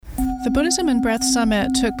The Buddhism and Breath Summit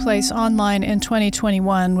took place online in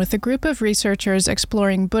 2021 with a group of researchers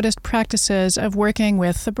exploring Buddhist practices of working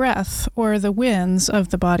with the breath, or the winds of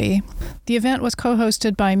the body. The event was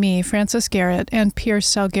co-hosted by me, Frances Garrett, and Pierce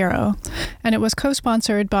Salguero, and it was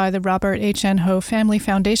co-sponsored by the Robert H. N. Ho Family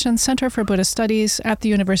Foundation Center for Buddhist Studies at the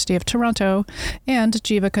University of Toronto and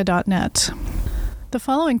Jivaka.net. The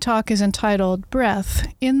following talk is entitled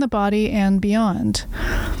Breath, in the Body and Beyond,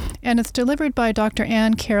 and it's delivered by Dr.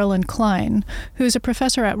 Anne Carolyn Klein, who's a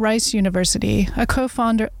professor at Rice University, a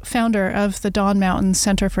co-founder of the Dawn Mountain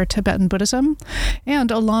Center for Tibetan Buddhism,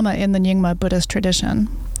 and a Lama in the Nyingma Buddhist tradition.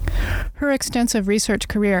 Her extensive research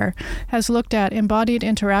career has looked at embodied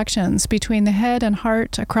interactions between the head and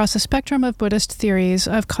heart across a spectrum of Buddhist theories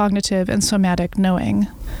of cognitive and somatic knowing.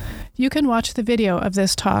 You can watch the video of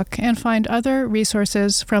this talk and find other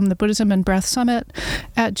resources from the Buddhism and Breath Summit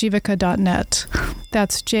at jivaka.net.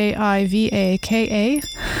 That's Jivaka,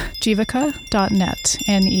 jivaka.net,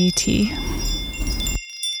 N-E-T.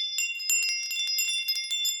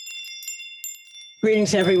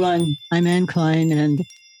 Greetings, everyone. I'm Anne Klein, and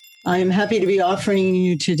I'm happy to be offering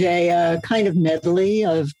you today a kind of medley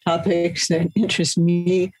of topics that interest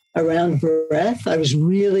me around breath. I was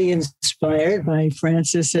really inspired by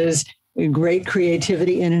Frances's great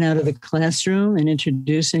creativity in and out of the classroom and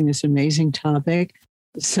introducing this amazing topic.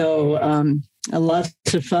 So lots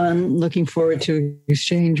of fun. Looking forward to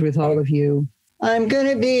exchange with all of you. I'm going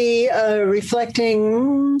to be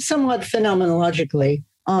reflecting somewhat phenomenologically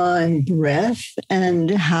on breath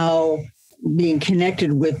and how being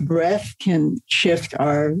connected with breath can shift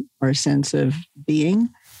our sense of being.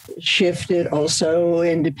 Shift it also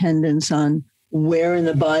in dependence on where in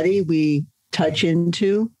the body we touch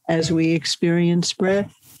into as we experience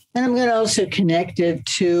breath. And I'm going to also connect it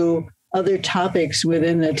to other topics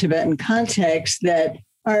within the Tibetan context that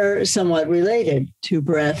are somewhat related to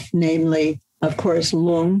breath, namely, of course,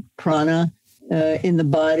 lung, prana in the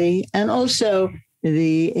body, and also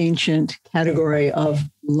the ancient category of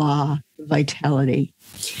la, vitality.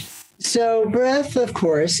 So breath, of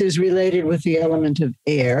course, is related with the element of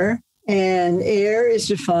air, and air is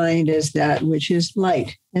defined as that which is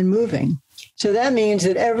light and moving. So that means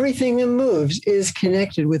that everything that moves is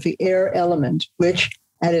connected with the air element, which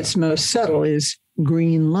at its most subtle is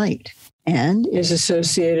green light, and is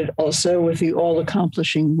associated also with the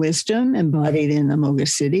all-accomplishing wisdom embodied in the Moga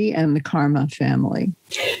Siddhi and the Karma family.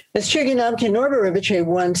 As Chiganamka Norba Rinpoche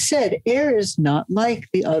once said, air is not like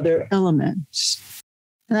the other elements.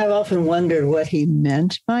 And I've often wondered what he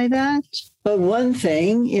meant by that. But one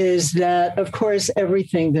thing is that, of course,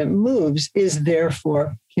 everything that moves is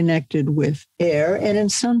therefore connected with air and in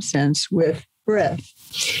some sense with breath.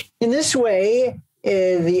 In this way,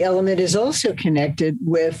 the element is also connected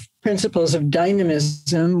with principles of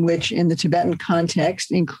dynamism, which in the Tibetan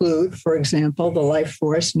context include, for example, the life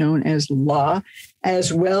force known as La,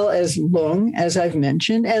 as well as Lung, as I've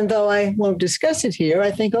mentioned. And though I won't discuss it here,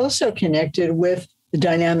 I think also connected with the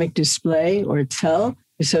dynamic display, or Tel,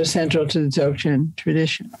 is so central to the Dzogchen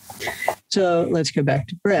tradition. So let's go back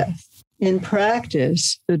to breath. In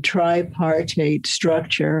practice, the tripartite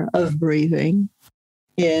structure of breathing,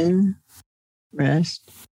 in, rest,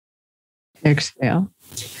 exhale,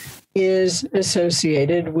 is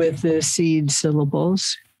associated with the seed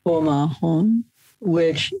syllables, homa, hon,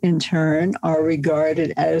 which in turn are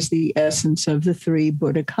regarded as the essence of the three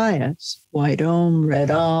Buddhakayas, white om, red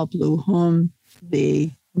ah, blue hum, the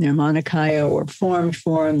Nirmanakaya or formed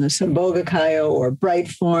form, the Sambhogakaya or bright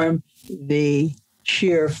form, the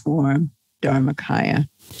sheer form, Dharmakaya.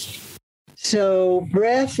 So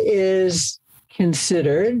breath is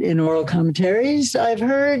considered in oral commentaries, I've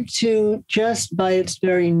heard, to just by its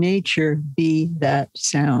very nature be that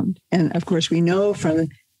sound. And of course, we know from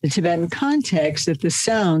the Tibetan context that the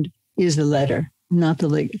sound is the letter, not the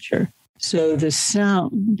ligature. So the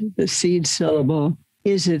sound, the seed syllable,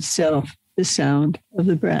 is itself the sound of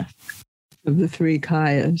the breath, of the three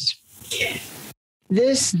kayas.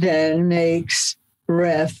 This then makes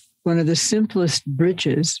breath one of the simplest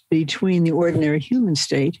bridges between the ordinary human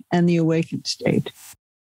state and the awakened state.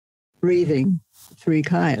 Breathing three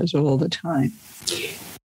kayas all the time.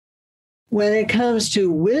 When it comes to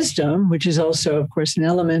wisdom, which is also, of course, an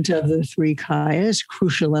element of the three kayas,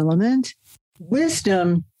 crucial element,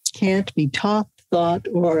 wisdom can't be taught, thought,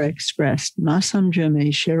 or expressed.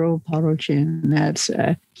 Masamjame Shiro Parochin. That's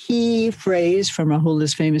a key phrase from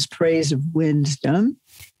Rahula's famous praise of wisdom.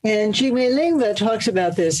 And Jigme Lingpa talks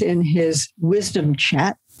about this in his Wisdom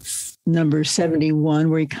Chat, number 71,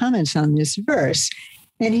 where he comments on this verse.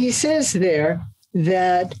 And he says there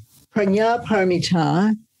that Prajna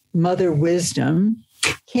Paramita, mother wisdom,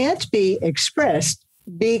 can't be expressed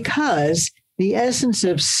because the essence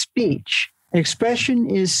of speech, expression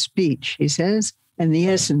is speech, he says, and the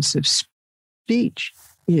essence of speech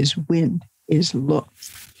is wind, is look.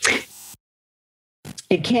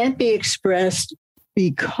 It can't be expressed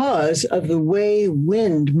because of the way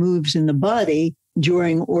wind moves in the body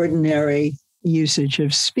during ordinary usage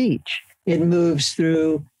of speech. It moves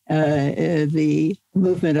through the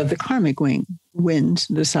movement of the karmic winds,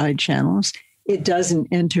 the side channels. It doesn't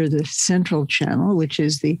enter the central channel, which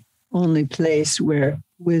is the only place where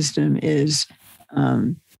wisdom is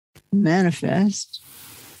manifest.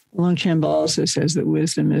 Longchenpa also says that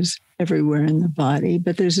wisdom is everywhere in the body,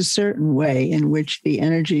 but there's a certain way in which the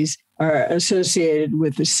energies are associated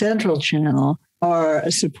with the central channel are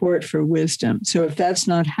a support for wisdom. So if that's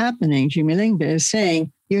not happening, Jimilingpa is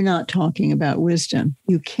saying, you're not talking about wisdom.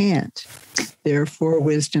 You can't. Therefore,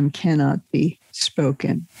 wisdom cannot be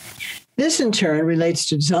spoken. This, in turn, relates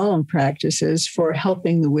to Dzogchen practices for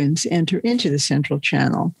helping the winds enter into the central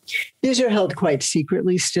channel. These are held quite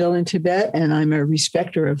secretly still in Tibet, and I'm a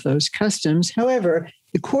respecter of those customs. However,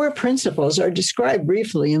 the core principles are described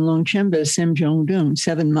briefly in Longchenpa's Semjongdung,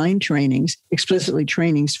 7 mind trainings, explicitly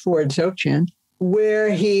trainings for Dzogchen,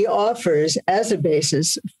 where he offers as a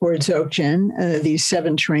basis for Dzogchen these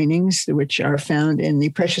 7 trainings, which are found in the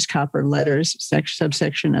Precious Copper Letters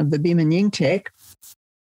subsection of the Bima Nyingtik,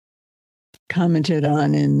 commented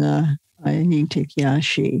on in Nyingtik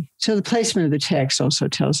Yashi. So the placement of the text also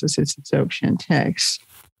tells us it's a Dzogchen text.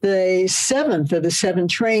 The 7th of the 7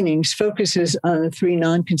 trainings focuses on the 3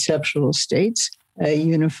 non-conceptual states,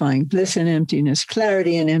 unifying bliss and emptiness,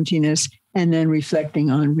 clarity and emptiness, and then reflecting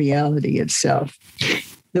on reality itself.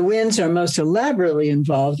 The winds are most elaborately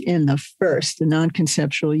involved in the first, the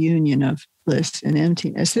non-conceptual union of bliss and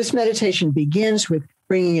emptiness. This meditation begins with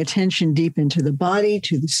bringing attention deep into the body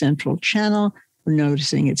to the central channel. We're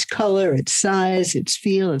noticing its color, its size, its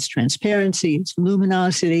feel, its transparency, its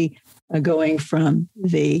luminosity, going from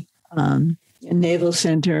the navel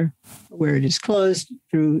center where it is closed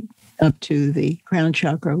through up to the crown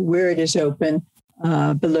chakra where it is open.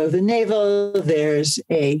 Below the navel, there's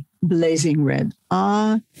a blazing red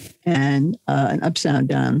ah and an upside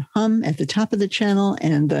down hum at the top of the channel,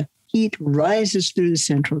 and the heat rises through the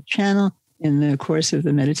central channel in the course of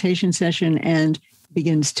the meditation session and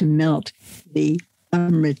begins to melt the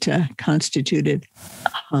amrita constituted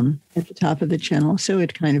hum at the top of the channel. So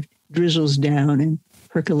it kind of drizzles down and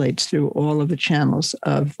percolates through all of the channels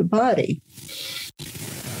of the body.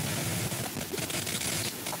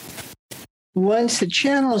 Once the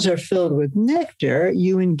channels are filled with nectar,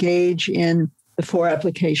 you engage in the 4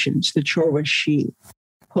 applications, the Chorwa Shi,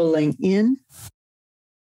 pulling in,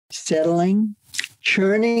 settling,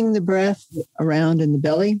 churning the breath around in the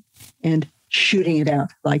belly, and shooting it out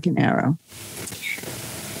like an arrow.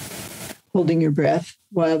 Holding your breath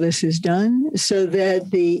while this is done so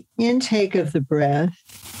that the intake of the breath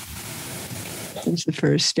is the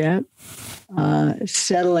first step.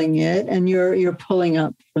 Settling it, and you're pulling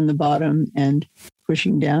up from the bottom and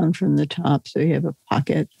pushing down from the top. So you have a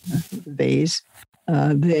pocket, a vase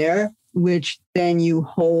there, which then you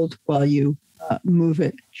hold while you move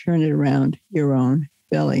it, churn it around your own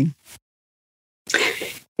belly.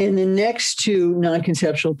 In the next 2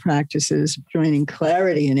 non-conceptual practices, joining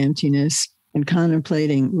clarity and emptiness and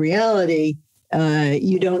contemplating reality,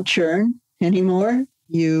 you don't churn anymore.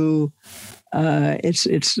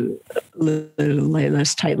 It's a little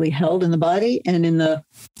less tightly held in the body. And in the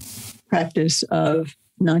practice of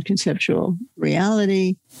non-conceptual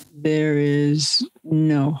reality, there is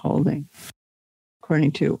no holding,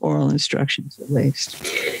 according to oral instructions at least.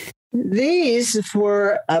 These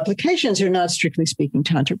 4 applications are not, strictly speaking,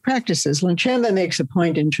 tantric practices. Longchenpa makes a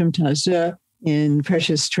point in Trumta Ze, in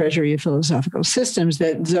Precious Treasury of Philosophical Systems,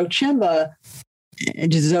 that Dzogchen,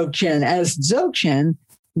 as Dzogchen,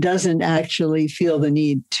 doesn't actually feel the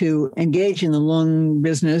need to engage in the lung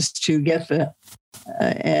business to get the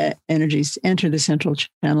energies to enter the central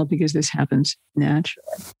channel, because this happens naturally.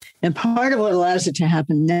 And part of what allows it to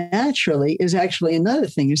happen naturally is actually another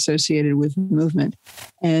thing associated with movement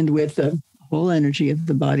and with the whole energy of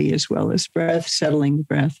the body, as well as breath, settling the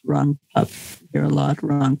breath, Rang Pup, hear a lot,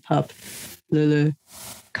 Rang Pup, Lulu,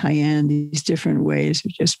 Cayenne, these different ways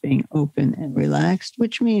of just being open and relaxed,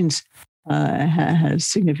 which means has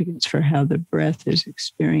significance for how the breath is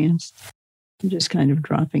experienced. Just kind of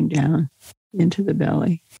dropping down into the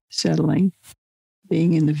belly, settling,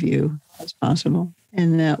 being in the view as possible.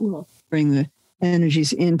 And that will bring the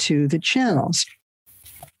energies into the channels.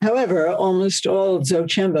 However, almost all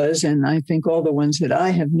Dzogchenpas, and I think all the ones that I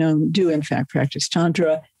have known, do in fact practice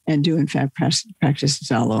Tantra and do in fact practice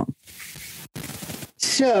Zalong.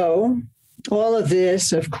 So all of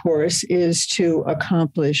this, of course, is to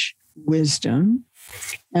accomplish wisdom.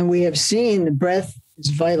 And we have seen the breath is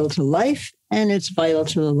vital to life, and it's vital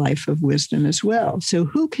to the life of wisdom as well. So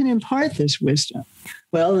who can impart this wisdom?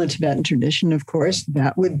 Well, in the Tibetan tradition, of course,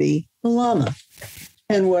 that would be the Lama.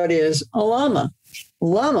 And what is a Lama?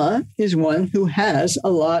 Lama is one who has a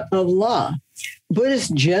lot of law. Buddhists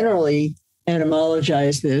generally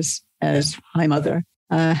etymologize this as High Mother.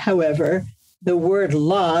 However, the word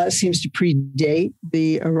law seems to predate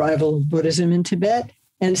the arrival of Buddhism in Tibet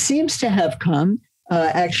and seems to have come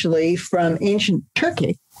actually from ancient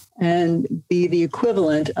Turkic and be the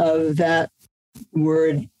equivalent of that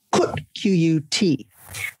word kut, Q-U-T,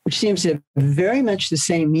 which seems to have very much the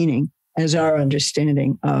same meaning as our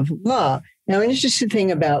understanding of law. Now, an interesting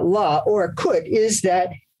thing about law, or kut, is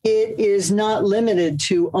that it is not limited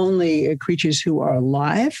to only creatures who are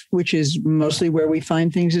alive, which is mostly where we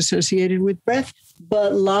find things associated with breath.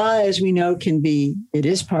 But law, as we know, it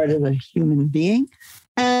is part of a human being,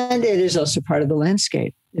 and it is also part of the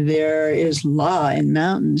landscape. There is law in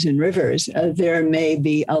mountains and rivers. There may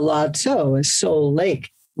be a la tso, a soul lake,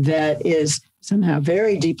 that is somehow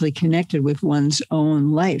very deeply connected with one's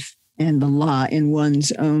own life and the law in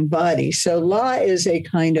one's own body. So law is a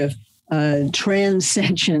kind of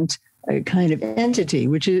transcendent kind of entity,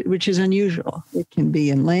 which is unusual. It can be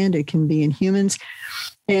in land, it can be in humans,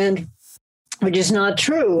 and which is not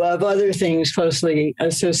true of other things closely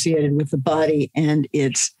associated with the body and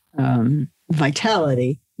its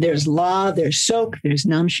vitality. There's la, there's sok, there's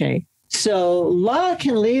namshe. So la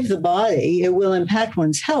can leave the body. It will impact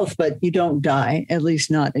one's health, but you don't die, at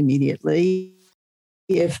least not immediately.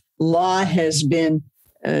 If la has been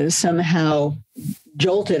somehow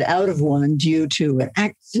jolted out of one due to an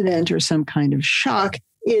accident or some kind of shock,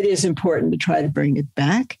 it is important to try to bring it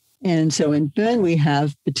back. And so in Ben, we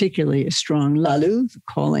have particularly a strong lalu, the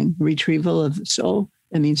calling, retrieval of the soul.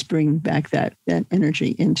 That means bringing back that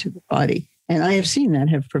energy into the body. And I have seen that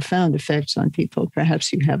have profound effects on people.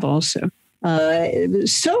 Perhaps you have also.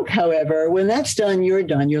 Sok, however, when that's done, you're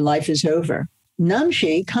done. Your life is over.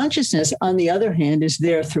 Namshi, consciousness, on the other hand, is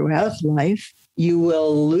there throughout life. You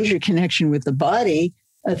will lose your connection with the body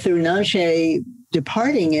through Namshe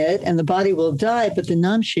departing it, and the body will die, but the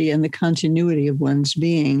Namshi and the continuity of one's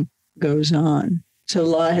being goes on. So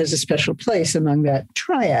La has a special place among that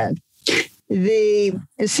triad. The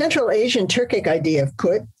Central Asian Turkic idea of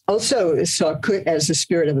Kut also saw Kut as the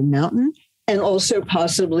spirit of a mountain and also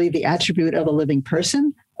possibly the attribute of a living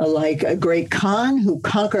person, like a great Khan who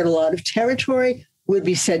conquered a lot of territory would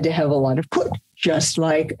be said to have a lot of Kut, just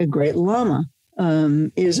like a great Lama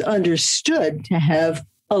is understood to have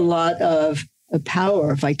a lot of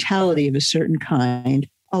power, vitality of a certain kind,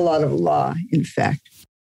 a lot of law, in fact.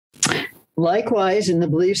 Likewise, in the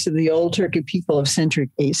beliefs of the old Turkic people of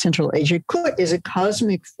Central Asia, Kut is a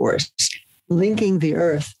cosmic force linking the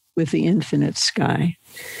earth with the infinite sky.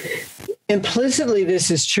 Implicitly, this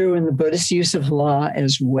is true in the Buddhist use of law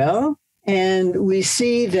as well. And we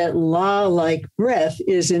see that law, like breath,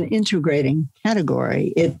 is an integrating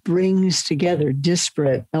category. It brings together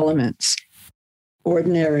disparate elements,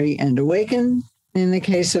 ordinary and awakened. In the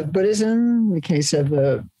case of Buddhism, the case of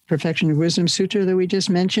the Perfection of Wisdom Sutra that we just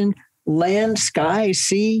mentioned, land, sky,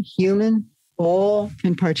 sea, human, all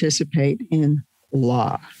can participate in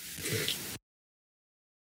law.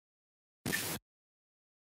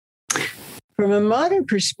 From a modern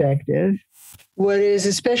perspective, what is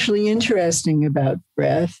especially interesting about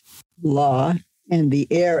breath, law, and the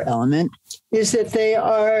air element is that they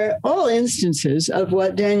are all instances of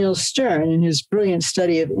what Daniel Stern, in his brilliant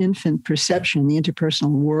study of infant perception, the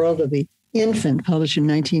interpersonal world of the infant, published in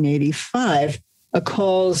 1985,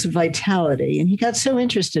 calls vitality. And he got so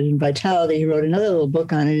interested in vitality, he wrote another little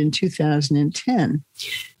book on it in 2010.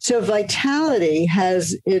 So vitality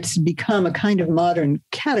it's become a kind of modern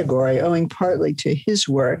category, owing partly to his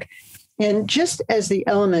work. And just as the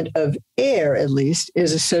element of air, at least,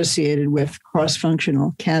 is associated with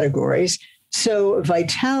cross-functional categories, so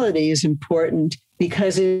vitality is important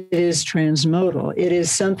because it is transmodal. It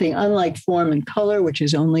is something unlike form and color, which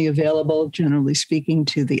is only available, generally speaking,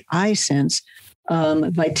 to the eye sense.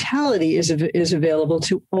 Vitality is available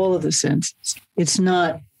to all of the senses. It's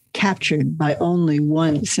not captured by only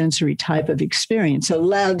one sensory type of experience. So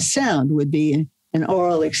loud sound would be an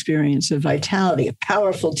oral experience of vitality. A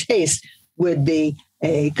powerful taste would be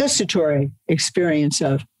a gustatory experience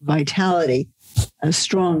of vitality. A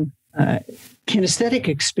strong kinesthetic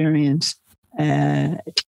experience,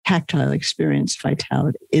 tactile experience,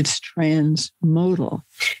 vitality. It's transmodal.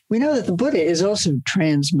 We know that the Buddha is also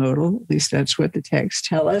transmodal, at least that's what the texts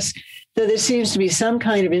tell us. So there seems to be some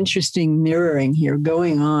kind of interesting mirroring here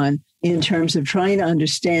going on in terms of trying to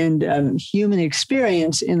understand human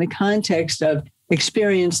experience in the context of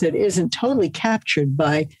experience that isn't totally captured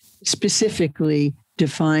by specifically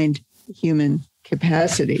defined human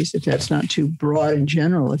capacities, if that's not too broad and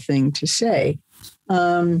general a thing to say.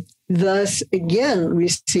 Thus, again, we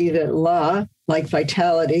see that La, like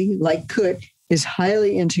vitality, like Kut, is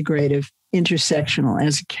highly integrative, intersectional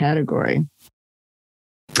as a category.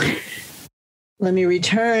 Let me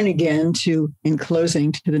return again to, in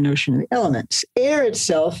closing, to the notion of the elements. Air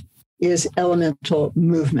itself is elemental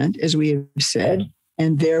movement, as we have said,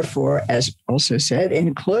 and therefore, as also said,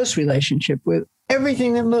 in close relationship with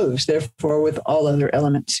everything that moves, therefore with all other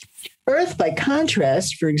elements. Earth, by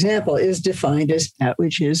contrast, for example, is defined as that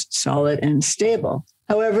which is solid and stable.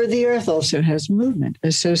 However, the earth also has movement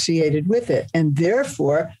associated with it, and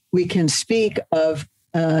therefore we can speak of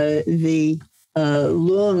the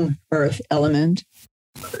Lung earth element.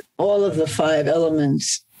 All of the 5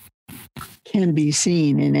 elements can be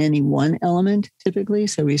seen in any one element, typically.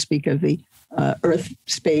 So we speak of the earth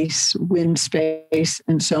space, wind space,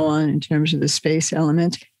 and so on in terms of the space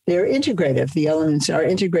element. They're integrative. The elements are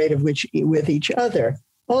integrative with each other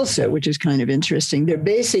also, which is kind of interesting. They're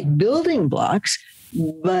basic building blocks,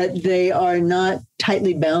 but they are not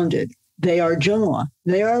tightly bounded. They are Junwa.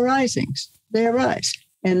 They are risings. They arise.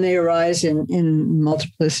 And they arise in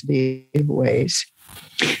multiplicity of ways.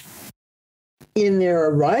 In their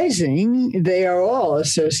arising, they are all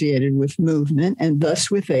associated with movement and thus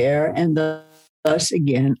with air, and thus,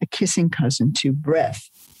 again, a kissing cousin to breath.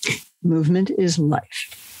 Movement is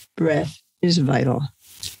life. Breath is vital.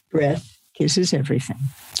 Breath kisses everything.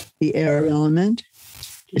 The air element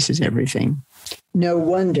kisses everything. No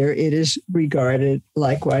wonder it is regarded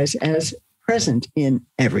likewise as present in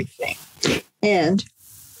everything. And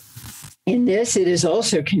in this, it is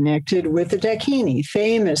also connected with the Dakini,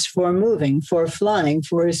 famous for moving, for flying,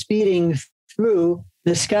 for speeding through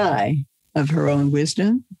the sky of her own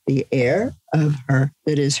wisdom, the air of her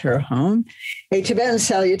that is her home. A Tibetan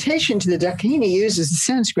salutation to the Dakini uses the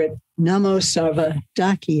Sanskrit Namo Sarva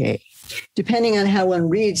Dakye. Depending on how one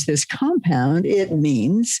reads this compound, it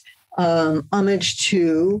means homage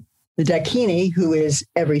to the Dakini, who is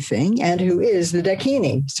everything, and who is the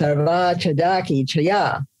Dakini, Sarva Chadaki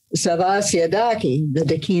Chaya. Savasya Daki, the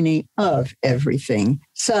Dakini of everything.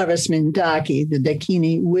 Sarvasmin Daki, the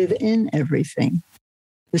Dakini within everything.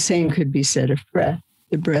 The same could be said of breath,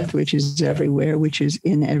 the breath which is everywhere, which is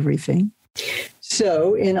in everything.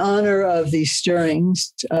 So, in honor of the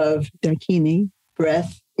stirrings of Dakini,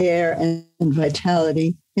 breath, air, and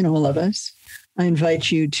vitality in all of us, I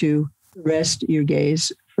invite you to rest your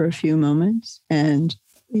gaze for a few moments and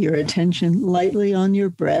your attention lightly on your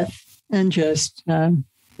breath and just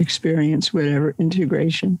experience whatever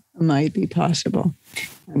integration might be possible.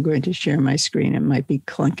 I'm going to share my screen. It might be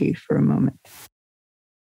clunky for a moment.